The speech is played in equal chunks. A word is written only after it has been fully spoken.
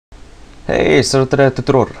Hei, salutare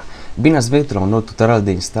tuturor! Bine ați venit la un nou tutorial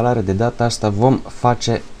de instalare. De data asta vom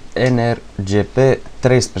face NRGP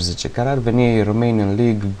 13, care ar veni Romanian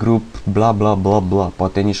League Group bla bla bla bla.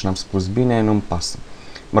 Poate nici n-am spus bine, nu-mi pasă.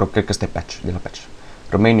 Mă rog, cred că este patch, de la patch.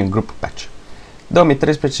 Romanian Group Patch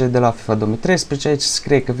 2013, de la FIFA 2013. Aici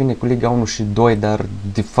scrie că vine cu Liga 1 și 2, dar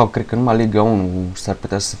de fapt cred că numai Liga 1 s-ar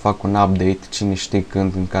putea să facă un update, cine știe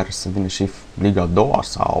când, în care să vină și Liga 2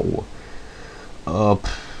 sau...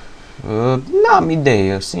 n-am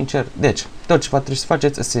idee, sincer. Deci, tot ce va trebui să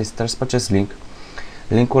faceți este să faceți link.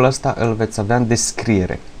 Linkul ăsta îl veți avea în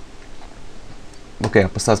descriere. Ok,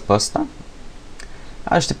 apăsați pe ăsta.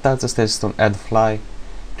 Așteptați, ăsta este un ad fly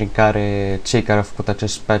prin care cei care au făcut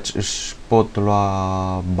acest patch își pot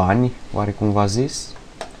lua bani, oarecum v-a zis.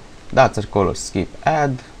 Dați acolo skip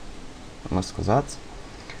ad, mă scuzați.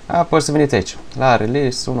 Apoi să veniți aici, la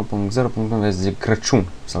release 1.0, vezi de Crăciun,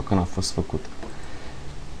 sau când a fost făcut.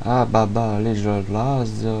 Legilor la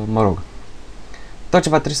azi, mă rog. Tot ce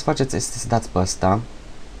va trebui să faceți este să dați pe ăsta.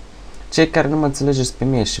 Cei care nu mă înțelegeți pe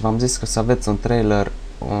mine și v-am zis că să aveți un trailer,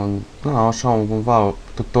 cumva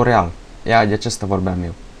tutorial. Ia, de acesta vorbeam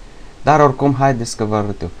eu. Dar oricum, haideți că vă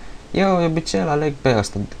arăt eu. Eu de obicei îl aleg pe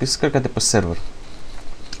ăsta, descărcă-te pe server.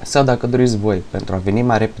 Sau dacă doriți voi, pentru a veni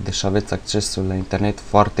mai repede și aveți accesul la internet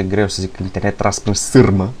foarte greu, să zic internet tras prin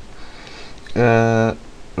sârmă,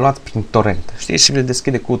 luați prin torrent. Știți, și le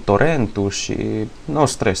deschide cu torrentul și nu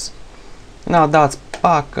stres. Na, dați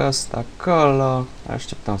pac ăsta, acolo,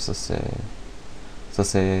 așteptăm să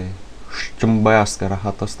se șciumbăiască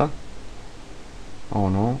rahatul ăsta. Oh,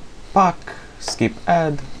 nu. Pac, skip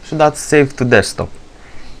ad și dați save to desktop.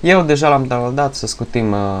 Eu deja l-am downloadat, să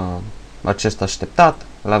scutim acest așteptat,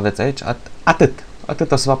 îl aveți aici,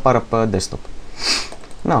 atât o să vă apară pe desktop.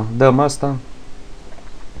 Na, dăm asta.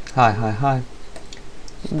 Hai.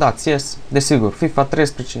 Dați yes, desigur, FIFA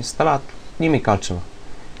 13 instalat, nimic altceva.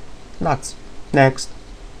 Dați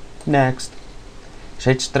next. Și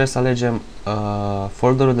aici trebuie să alegem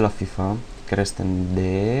folderul de la FIFA, care este în D,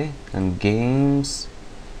 în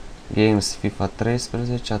Games FIFA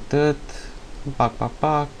 13, atât.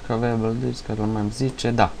 Pac, available disk, care mai îmi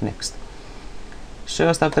zice, da, next. Și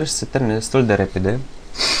asta trebuie să se termine destul de repede.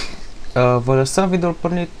 Vă lăsa video-ul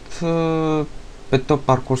pornit pe tot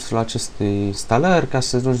parcursul acestei instalări, ca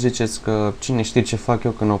să nu ziceți că cine știe ce fac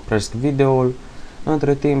eu când opresc video-ul.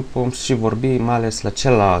 Între timp vom și vorbi mai ales la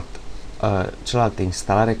cealaltă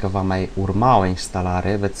instalare, că va mai urma o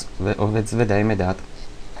instalare, o veți vedea imediat.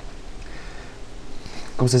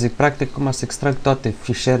 Cum să zic, practic cum să extrag toate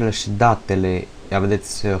fișierele și datele. Ia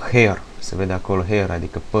vedeți hair, se vede acolo hair,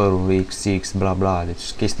 adică părul XX, bla bla,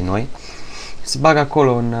 deci chestii noi. Se bagă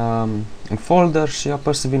acolo în folder și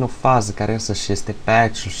apoi să vină o fază care însă și este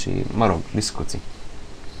patch și, mă rog, discuții.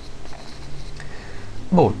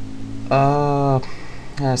 Bun.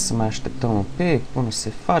 Hai să mai așteptăm un pic până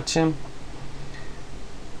se face.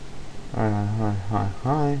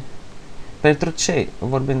 Hai. Pentru cei,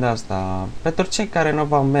 vorbind de asta, pentru cei care nu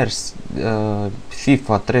v-au mers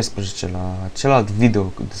FIFA 13 la celălalt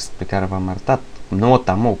video despre care v-am arătat,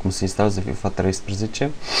 nota mea cum se instalează FIFA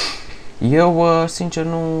 13, eu sincer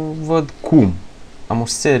nu văd cum.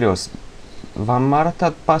 Serios, v-am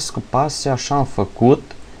arătat pas cu pas și așa am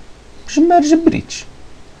făcut și merge brici.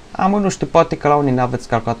 Nu știu, poate că la unii n-aveți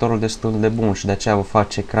calculatorul destul de bun și de aceea vă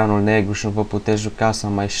face ecranul negru și nu vă puteți juca sau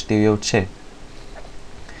mai știu eu ce.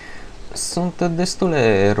 Sunt destule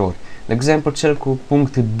erori. De exemplu, cel cu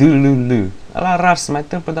punct DLL. Ăla rar se mai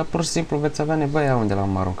întâmplă, dar pur și simplu veți avea nevoie unde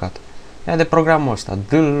l-am aruncat. Ia de programul ăsta,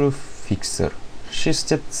 DLL Fixer. Și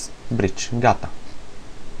sunteți brici, gata.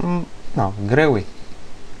 Greu e.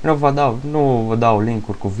 Nu vă dau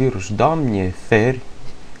link-uri cu virus, doamne feri.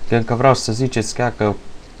 Că vreau să ziceți că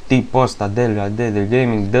tipul ăsta de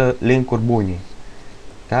gaming dă link-uri bune.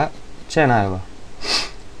 Ca? Ce naiba?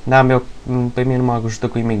 Pe mine nu mă ajută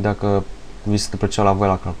cu nimic dacă vi se întâmplă ceva la voi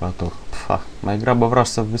la calculator. Mai grabă vreau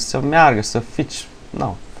să meargă, să fiți,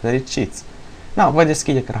 fericiți. Voi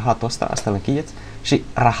deschide rahatul ăsta, asta îl închideți. Și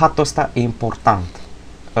rahatul ăsta e important.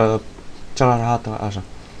 Celălalt rahat, așa.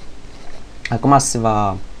 Acum se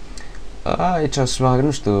va... Aici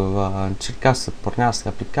nu știu, va încerca să pornească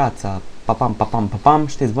aplicația, papam,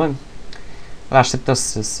 știți voi? Îl așteptăm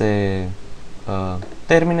să se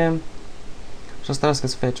termine și o să trebuiască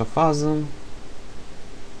să fie aici o fază.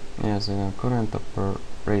 Ia să vedem, current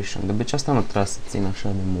operation. De obicei asta nu trebuie să țină așa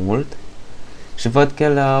de mult. Și văd că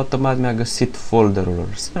el automat mi-a găsit folderul.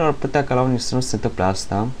 Sper ar putea ca la unii să nu se întâmple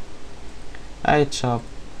asta. Aici,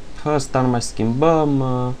 ăsta nu mai schimbăm.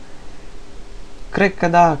 Cred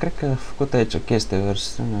că a făcut aici o chestie,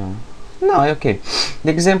 versiunea Nu, e ok.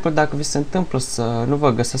 De exemplu, dacă vi se întâmplă să nu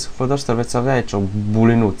vă găsesc folder ăsta, veți avea aici o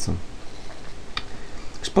bulinuță.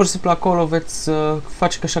 Și pur și simplu acolo veți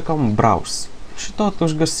face așa ca un browse. Și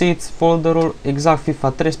totuși găsiți folderul exact FIFA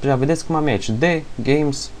 13, vedeți cum am aici, de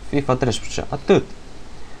Games FIFA 13, atât.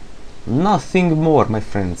 Nothing more, my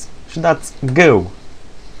friends. Și dați go.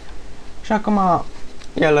 Și acum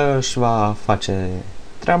el își va face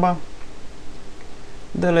treaba.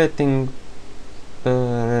 Deleting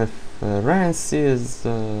references,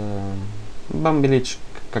 bambilici,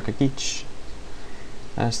 cacachici.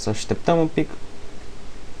 Hai să așteptăm un pic.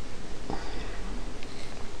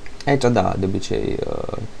 Aici, da, de obicei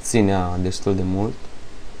ținea destul de mult.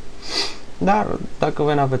 Dar dacă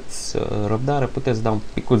voi n-aveți răbdare, puteți da un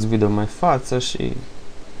picuț video mai față și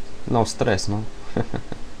no stres, nu?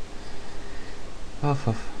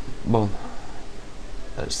 Bun.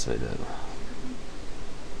 Hai să vedem.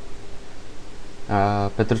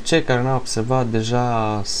 Pentru cei care n-au observat,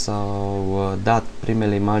 deja s-au dat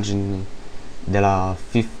primele imagini de la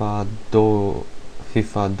FIFA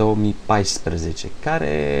 2014,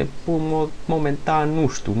 care momentan, nu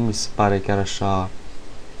știu, mi se pare chiar așa,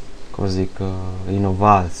 cum zic,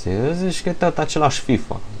 inovație. Zici că e tot același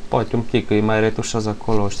FIFA. Poate un pic, îi mai retușează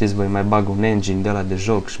acolo, știți voi, mai bag un engine de la de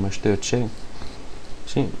joc și mai știu eu ce.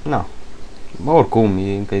 Și, na. Oricum,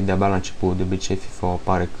 încă e de-abia la început, de obicei FIFA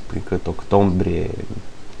apare prin cât octombrie,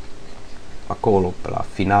 acolo, pe la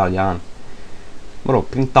final de an. Mă rog,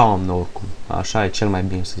 prin toamnă oricum, așa e cel mai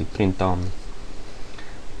bine să zic, prin toamnă.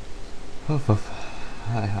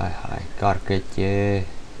 Hai, carcă-te.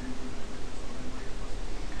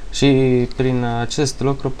 Și prin acest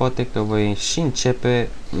lucru poate că voi și începe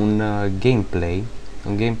un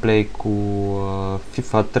gameplay cu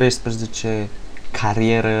FIFA 13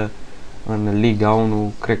 carieră în Liga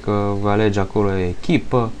 1, cred că voi alege acolo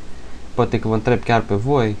echipă, poate că vă întreb chiar pe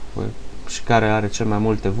voi și care are cel mai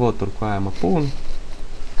multe voturi, cu aia mă pun.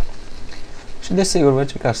 Și desigur voi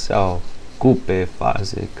încerca să iau cupe,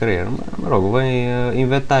 faze, creier, mă rog, voi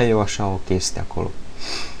inventa eu așa o chestie acolo.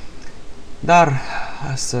 Dar,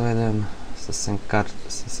 hai să vedem, să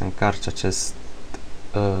se încarce acest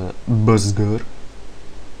buzzer.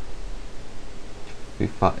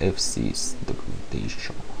 FIFA FC's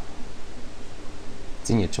documentation.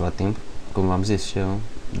 Ține ceva timp, cum v-am zis și eu,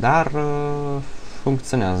 dar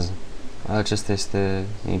funcționează. Acesta este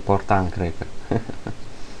important, cred că.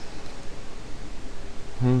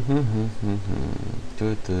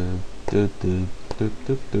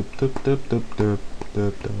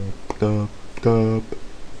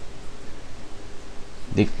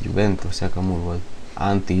 Dic Juventus, ia că mult văd.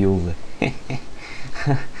 Anti-Juve.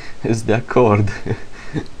 Îs de acord.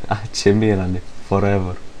 AC Milan,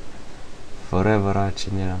 forever. Forever AC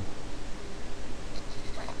Milan.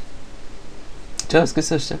 Ce am scris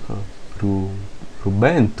ăștia acolo?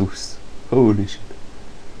 Rubentus. Holy shit.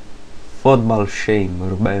 Football shame,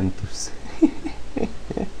 Rubentus.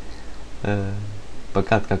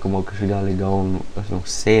 Păcat că acum au câștigat Liga 1, nu,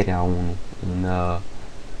 Seria 1 în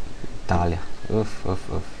Italia.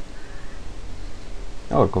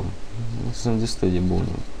 Oricum, sunt destul de buni,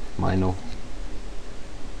 mai nou.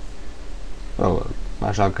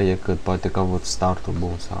 Așa că e cât, poate că a avut startul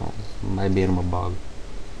bun sau mai bine mă bag.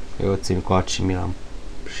 Eu țin cu AC Milan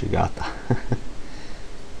și gata.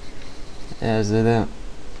 Ia să vedem.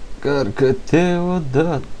 Cărcă-te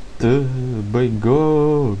odată, băi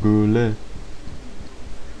gogule.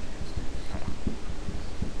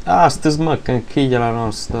 Astăzi, mă, că închid de la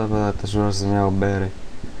noastră, odată și vreau să-mi iau bere.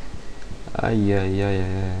 Ai.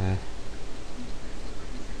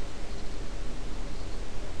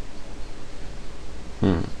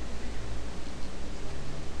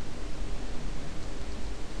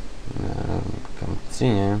 Cam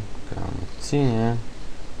ține. Ține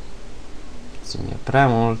prea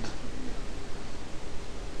mult.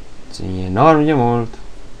 Ține enorm de mult.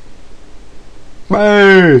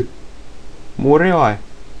 Băi! Muriu ai.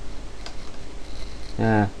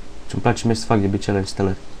 Ce-mi place mie să fac de obicei la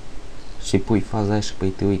instalări. Și pui faza aia și păi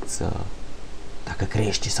te uiți dacă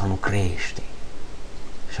crește sau nu crește.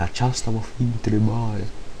 Și aceasta va fi întrebarea.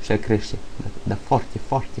 Și crește. Dar foarte,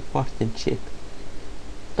 foarte, foarte încet.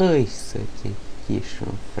 Îi să te ieși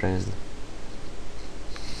în freză.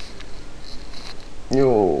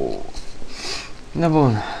 Da,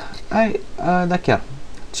 bun. Da, chiar.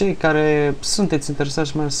 Cei care sunteți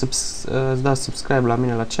interesați mai să dați subscribe la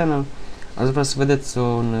mine la channel, ați vrea să vedeți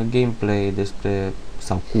un gameplay despre,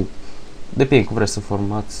 sau cu, depinde cum vreți să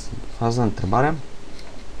formați faza întrebarea,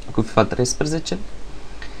 cu FIFA 13,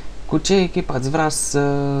 cu ce echipă ați vrea să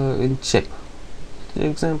încep. De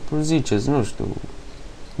exemplu, ziceți, nu știu,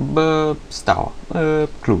 Steaua,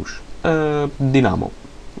 Cluj, Dinamo.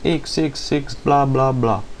 XXX bla bla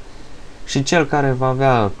bla. Și cel care va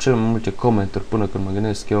avea cel mai multe comentarii până când mă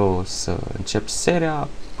gândesc eu să încep seria,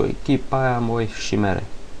 cu echipa aia mă voi și mere.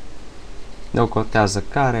 Nu contează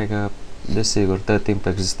care, că desigur tot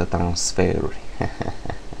timpul există transferuri.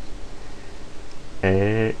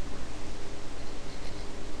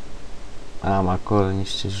 Am acolo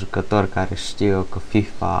niște jucători care știu că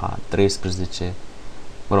FIFA 13,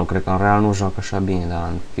 mă rog, cred că în real nu joacă așa bine, dar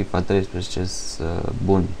în FIFA 13 sunt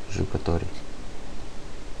buni jucătorii.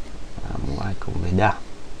 Hai că vedea.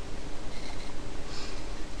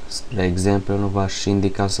 Spre exemplu, nu v-aș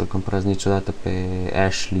indica să-l cumpărați niciodată pe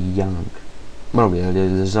Ashley Young. Mă rog, el e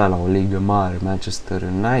deja la o ligă mare, Manchester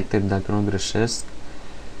United, dacă nu greșesc.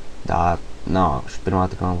 Dar, nu, și prima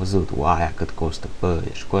dată când am văzut, aia cât costă, bă,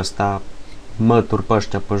 deci cu ăsta mături pe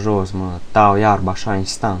ăștia pe jos, mă, tau iarba așa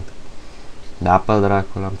instant. Da, pe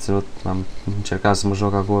dracu, l-am ținut, am încercat să mă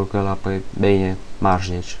joc acolo cu ăla, păi, bine, marș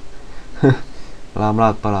deci. L-am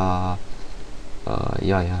luat pe la...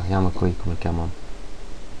 ia mă cum îl cheamă.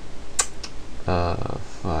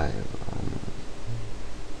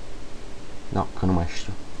 No, că nu mai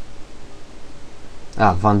știu.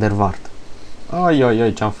 Van der Vaart.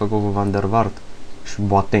 Ai, ce-am făcut cu Van der Vaart și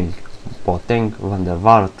Boateng, Van der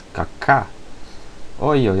Vaart, Kaká.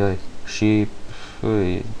 Oi. Și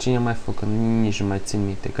cine mai făcut? Nici nu mai țin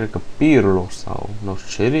minte. Cred că Pirlo sau nu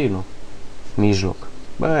știu, Cerino. Mijloc.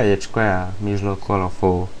 Bă, deci cu aia mijlocul ăla a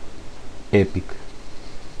fost epic.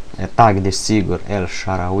 Atac, desigur, El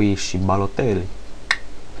Shaarawy și Balotelli.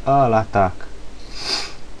 Ăla atac.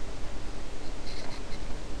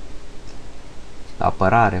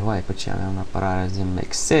 Apărare, uai, pe ce aveam apărare? Zim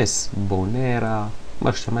Mexes, Bonera,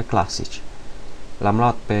 ăștia mai clasici. L-am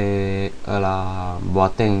luat pe ăla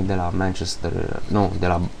Boateng de la Manchester, nu, de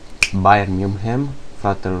la Bayern München,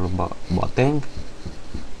 fratele lui Boateng.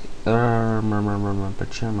 Pe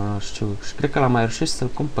ce mă știu, și cred că l-am mai reușit să-l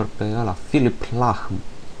cumpăr pe ăla, Philip Lahm.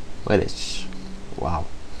 Bă, deci, wow.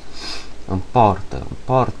 În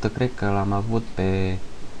portă, cred că l-am avut pe...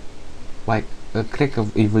 Uai, cred că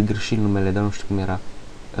îi voi greși numele, dar nu știu cum era.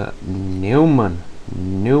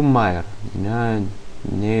 Neumeier,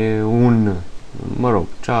 mă rog,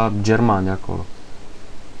 cea german de acolo.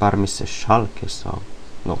 Parmise Schalke sau,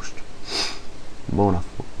 nu știu.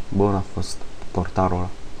 Bun a fost portarul ăla.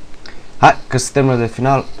 Hai, că suntem de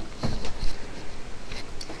final.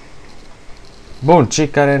 Bun, cei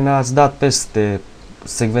care ne-ați dat peste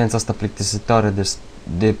secvența asta plictisitoare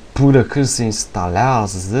de până când se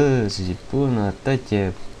instalează și până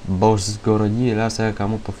toate bozgorodiile astea,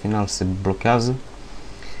 cam pe final se blochează,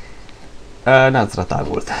 n-ați ratat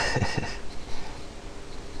mult.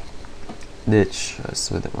 Deci,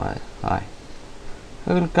 să vedem, hai.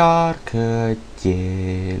 Încarcă-te,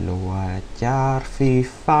 lua chiar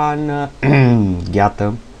Fifa,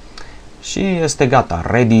 gata. Și este gata,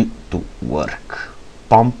 ready to work.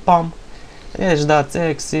 Pam. Deci dați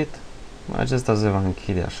exit. Acesta se va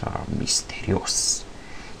închide așa misterios.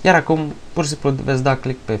 Iar acum pur și simplu veți da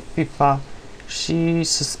click pe FIFA și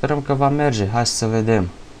să sperăm că va merge. Hai să vedem.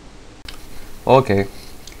 Ok.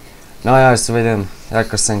 Hai să vedem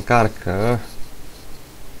dacă se încarcă.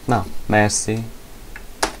 Messi.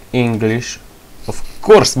 English. Of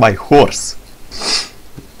course my horse.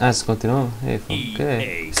 Hai să continuăm. Ok.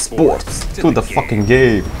 Sports. To the fucking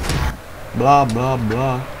game. Bla bla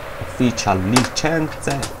bla. Oficial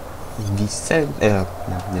licențe.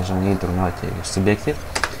 Deja nu intru în alte subiecte.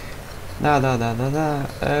 Da.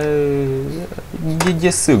 E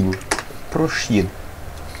sigur. Proșid.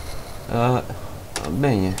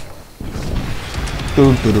 Bine.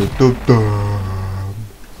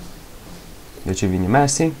 Deci vine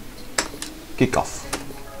Messi. Kick off.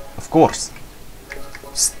 Of course.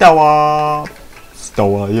 Steaua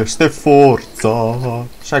este forța.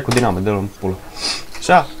 Și hai cu Dinamo, dă-l în pulă.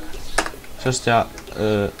 Așa. Și ăștia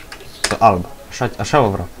alb. Așa vă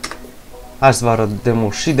vreau. Hai să vă arăt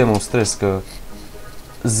și demonstrez că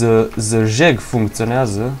zeg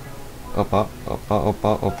funcționează. Opa.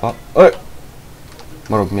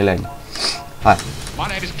 Mă rog, mileniu. Hai.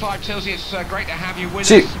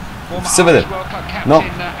 Și să vedem. No.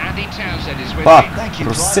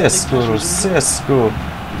 Rusescu.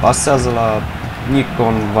 Pasează la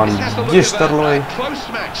Nikon Van Gistelrooy,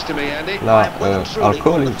 la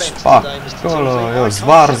alcoolici, acolo, eu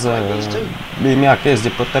zvarză, mi-a chestii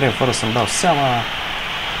de pe teren fără să-mi dau seama,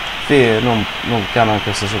 fie nu chiar n-am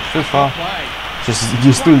să joc FIFA și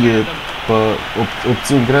destul de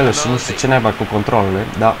opțiuni grele și nu știu ce naiba cu controlele,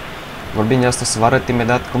 dar vorbind de asta să vă arăt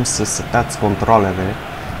imediat cum să setați controlele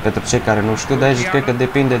pentru cei care nu știu, de aici cred că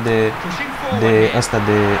depinde de asta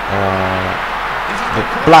de de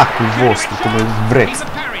placul vostru, cum îl vreți.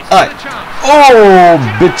 Hai! Oh,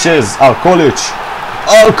 bitches! Alcoolici!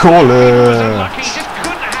 Alcoolici!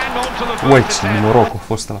 Ui, ce noroc a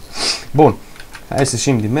fost ăla. Bun, hai să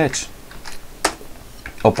ieșim din match.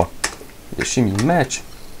 Opa, ieșim din match.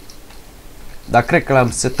 Dar cred că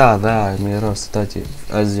l-am setat, da, mi-era setat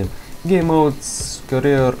azi. Game modes,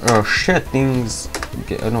 career, settings,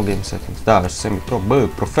 nu game settings, da, semi-pro, bă,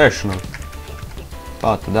 professional.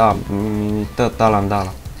 Pată, da, tot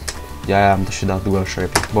ala-ndala. De-aia am și dat dual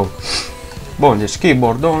shape. Bun. Bun, deci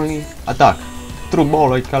keyboard only, atac. True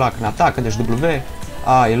ball, e ca la când atacă, deci W.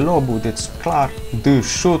 A e lobul, deci clar. D,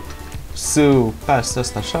 shoot. S, pass,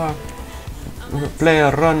 ăsta așa.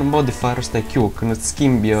 Player, run, modifier, ăsta e Q, când îți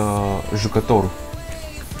schimbi jucătorul.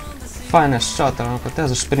 Finest shot, îl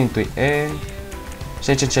contează, sprintul E. Și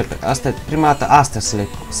aici începe. Asta, prima dată astea să le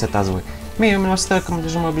setați voi. Mie mi-a stă că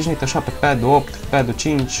deja m-am obișnuit așa pe pad-ul 8, pad-ul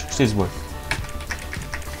 5, știți voi.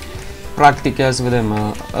 Practic, ia să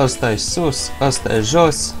vedem, ăsta e sus, ăsta e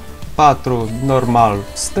jos, 4 normal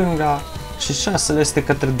stânga și 6 este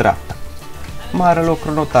către dreapta. Mare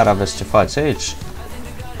lucru, notar aveți ce face aici.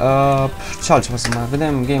 Ce altceva să mai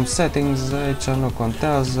vedem? Game settings, aici nu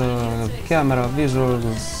contează, camera,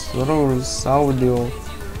 visuals, rules, audio,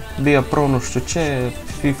 Bia Pro nu știu ce,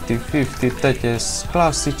 50-50, toate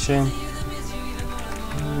clasice.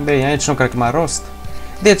 Bine, aici nu cred că mai rost.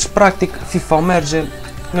 Deci, practic, FIFA merge.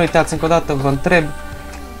 Nu uitați încă o dată, vă întreb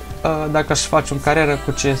dacă aș face o carieră,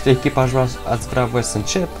 cu ce echipă ați vrea voi să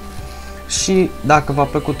încep. Și dacă v-a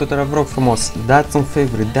plăcut tuturor, vă rog frumos, dați un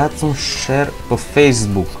favorite, dați un share pe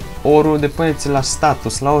Facebook, oriunde puneți la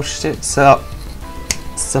status, la orice,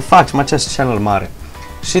 să facem acest channel mare.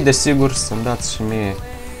 Și desigur să-mi dați și mie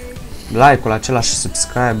like-ul acela și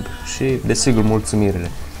subscribe și desigur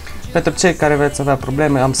mulțumirile. Pentru cei care veți avea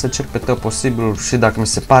probleme, am să încerc pe tot posibilul și dacă mi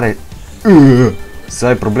se pare să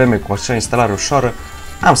ai probleme cu așa instalare ușoară,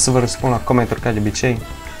 am să vă răspund la comentarii ca de obicei,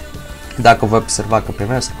 dacă voi observa că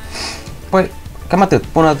primesc. Păi, cam atât.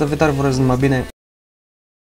 Până data viitoare, vă urez numai bine.